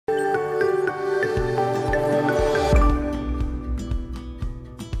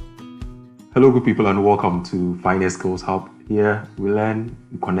Hello, good people, and welcome to Finance Skills Hub. Here we learn,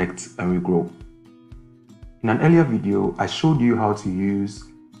 we connect, and we grow. In an earlier video, I showed you how to use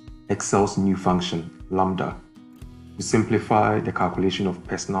Excel's new function, LAMBDA, to simplify the calculation of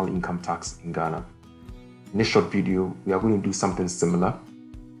personal income tax in Ghana. In this short video, we are going to do something similar,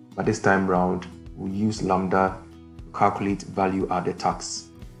 but this time round, we'll use LAMBDA to calculate value-added tax.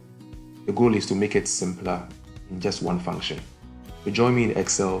 The goal is to make it simpler in just one function. So join me in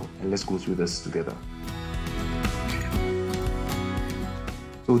Excel and let's go through this together.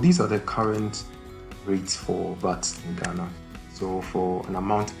 So these are the current rates for VAT in Ghana. So for an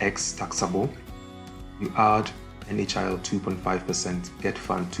amount X taxable, you add NHIL 2.5%, Get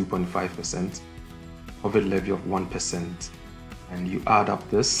Fund 2.5%, COVID levy of 1%, and you add up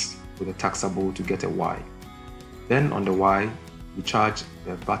this with the taxable to get a Y. Then on the Y, you charge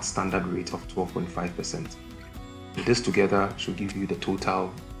the VAT standard rate of 12.5%. This together should give you the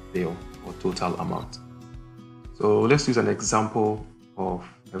total bill or total amount. So let's use an example of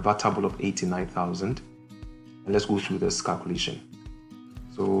a VAT table of 89,000 and let's go through this calculation.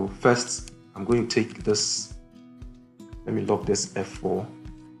 So first, I'm going to take this, let me lock this F4,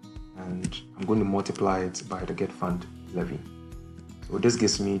 and I'm going to multiply it by the Get Fund levy. So this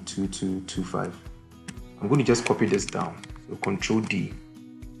gives me 2225. I'm going to just copy this down. So Control D.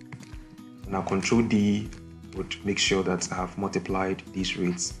 Now Control D would make sure that I have multiplied these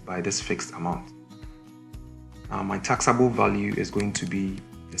rates by this fixed amount. Now my taxable value is going to be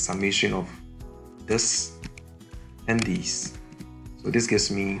the summation of this and these. So this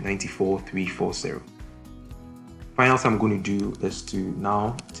gives me 94,340. Final thing I'm going to do is to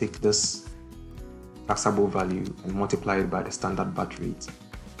now take this taxable value and multiply it by the standard VAT rate,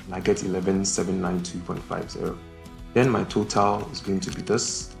 and I get 11,792.50. Then my total is going to be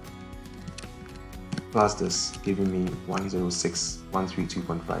this plus this, giving me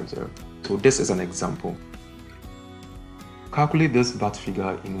 106,132.50. So this is an example. Calculate this VAT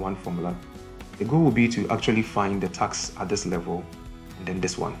figure in one formula. The goal will be to actually find the tax at this level and then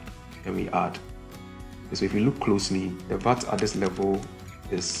this one, and we add. So if you look closely, the VAT at this level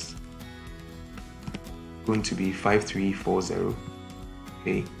is going to be 5340,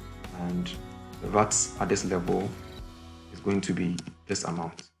 okay, and the VAT at this level is going to be this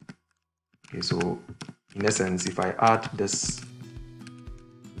amount. Okay, so in essence, if I add this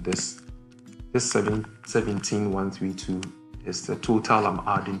 17,132 is the total I'm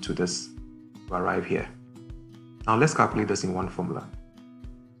adding to this to arrive here. Now let's calculate this in one formula.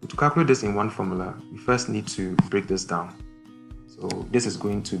 So to calculate this in one formula, we first need to break this down. So this is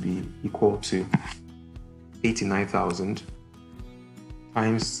going to be equal to 89,000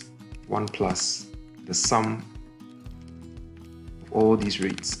 times 1 plus the sum of all these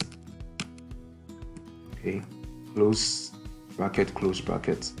rates. Okay, close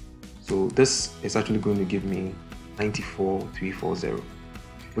bracket. So this is actually going to give me 94,340,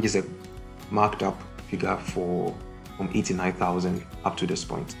 which is a marked up figure from 89,000 up to this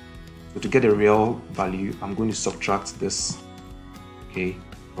point. So to get a real value, I'm going to subtract this, okay,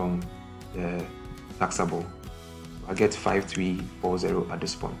 from the taxable. So I get 5340 at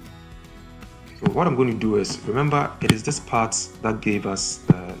this point. So what I'm going to do is, remember, it is this part that gave us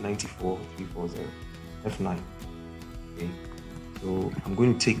 94,340. F9. Okay, so I'm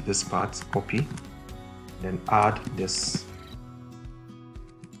going to take this part, copy, then add this,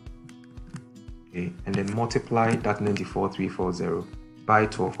 okay, and then multiply that 94,340 by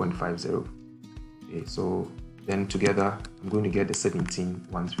 12.50. Okay, so then together I'm going to get the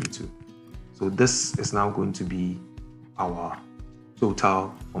 17,132. So this is now going to be our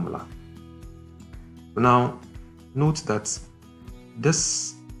total formula. So now note that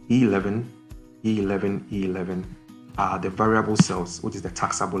this E11 are the variable cells, which is the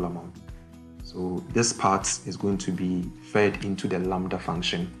taxable amount. So this part is going to be fed into the LAMBDA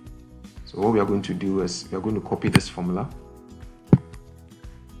function. So what we are going to do is we are going to copy this formula,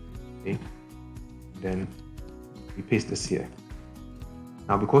 okay, then we paste this here.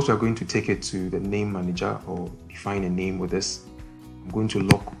 Now because we are going to take it to the name manager or define a name with this, I'm going to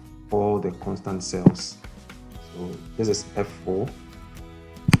lock all the constant cells. So this is F4.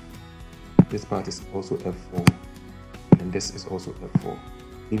 This part is also F4, and this is also F4,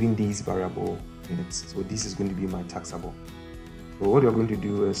 leaving these variable units. So this is going to be my taxable. So what you're going to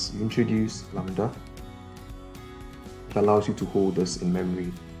do is you introduce LAMBDA. It allows you to hold this in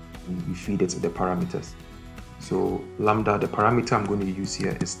memory, and you feed it the parameters. So LAMBDA, the parameter I'm going to use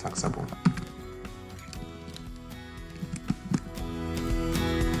here is taxable.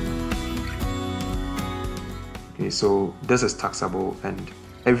 Okay, so this is taxable, and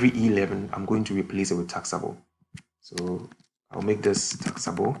every E11 I'm going to replace it with taxable. So I'll make this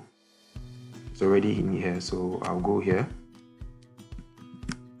taxable, It's already in here, so I'll go here.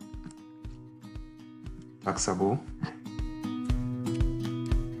 Taxable.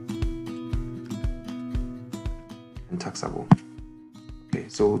 And taxable. Okay,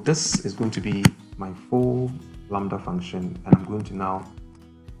 so this is going to be my full Lambda function, and I'm going to now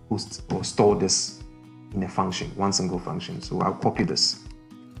host or store this in a function, one single function. So I'll copy this.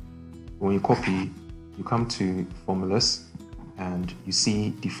 When you copy, you come to formulas and you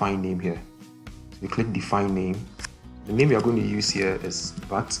see define name here. So you click define name. The name you're going to use here is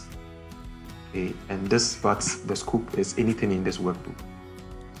VAT. Okay, and this VAT, the scope is anything in this workbook.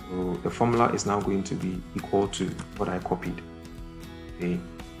 So the formula is now going to be equal to what I copied. Okay,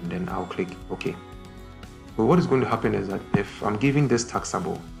 and then I'll click OK. So what is going to happen is that if I'm giving this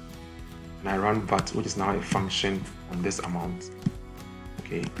taxable and I run VAT, which is now a function on this amount,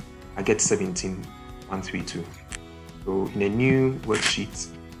 okay, I get 17,132. So in a new worksheet,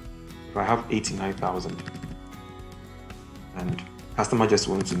 if I have 89,000 and customer just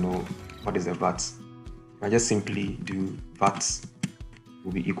wants to know what is the VAT, I just simply do VAT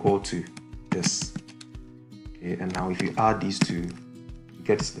will be equal to this. Okay, and now if you add these two, you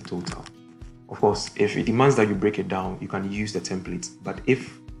get the total. Of course, if it demands that you break it down, you can use the template. But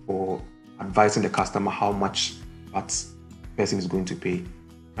if for advising the customer how much VAT person is going to pay, you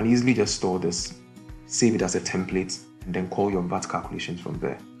can easily just store this, save it as a template, and then call your VAT calculations from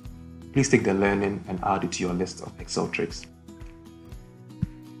there. Please take the learning and add it to your list of Excel tricks.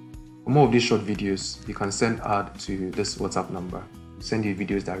 For more of these short videos, you can send ad to this WhatsApp number. We send you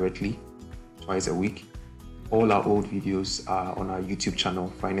videos directly twice a week. All our old videos are on our YouTube channel,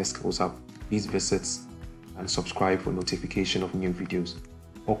 Finest Skills Hub. Please visit and subscribe for notification of new videos,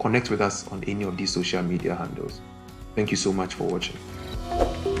 or connect with us on any of these social media handles. Thank you so much for watching.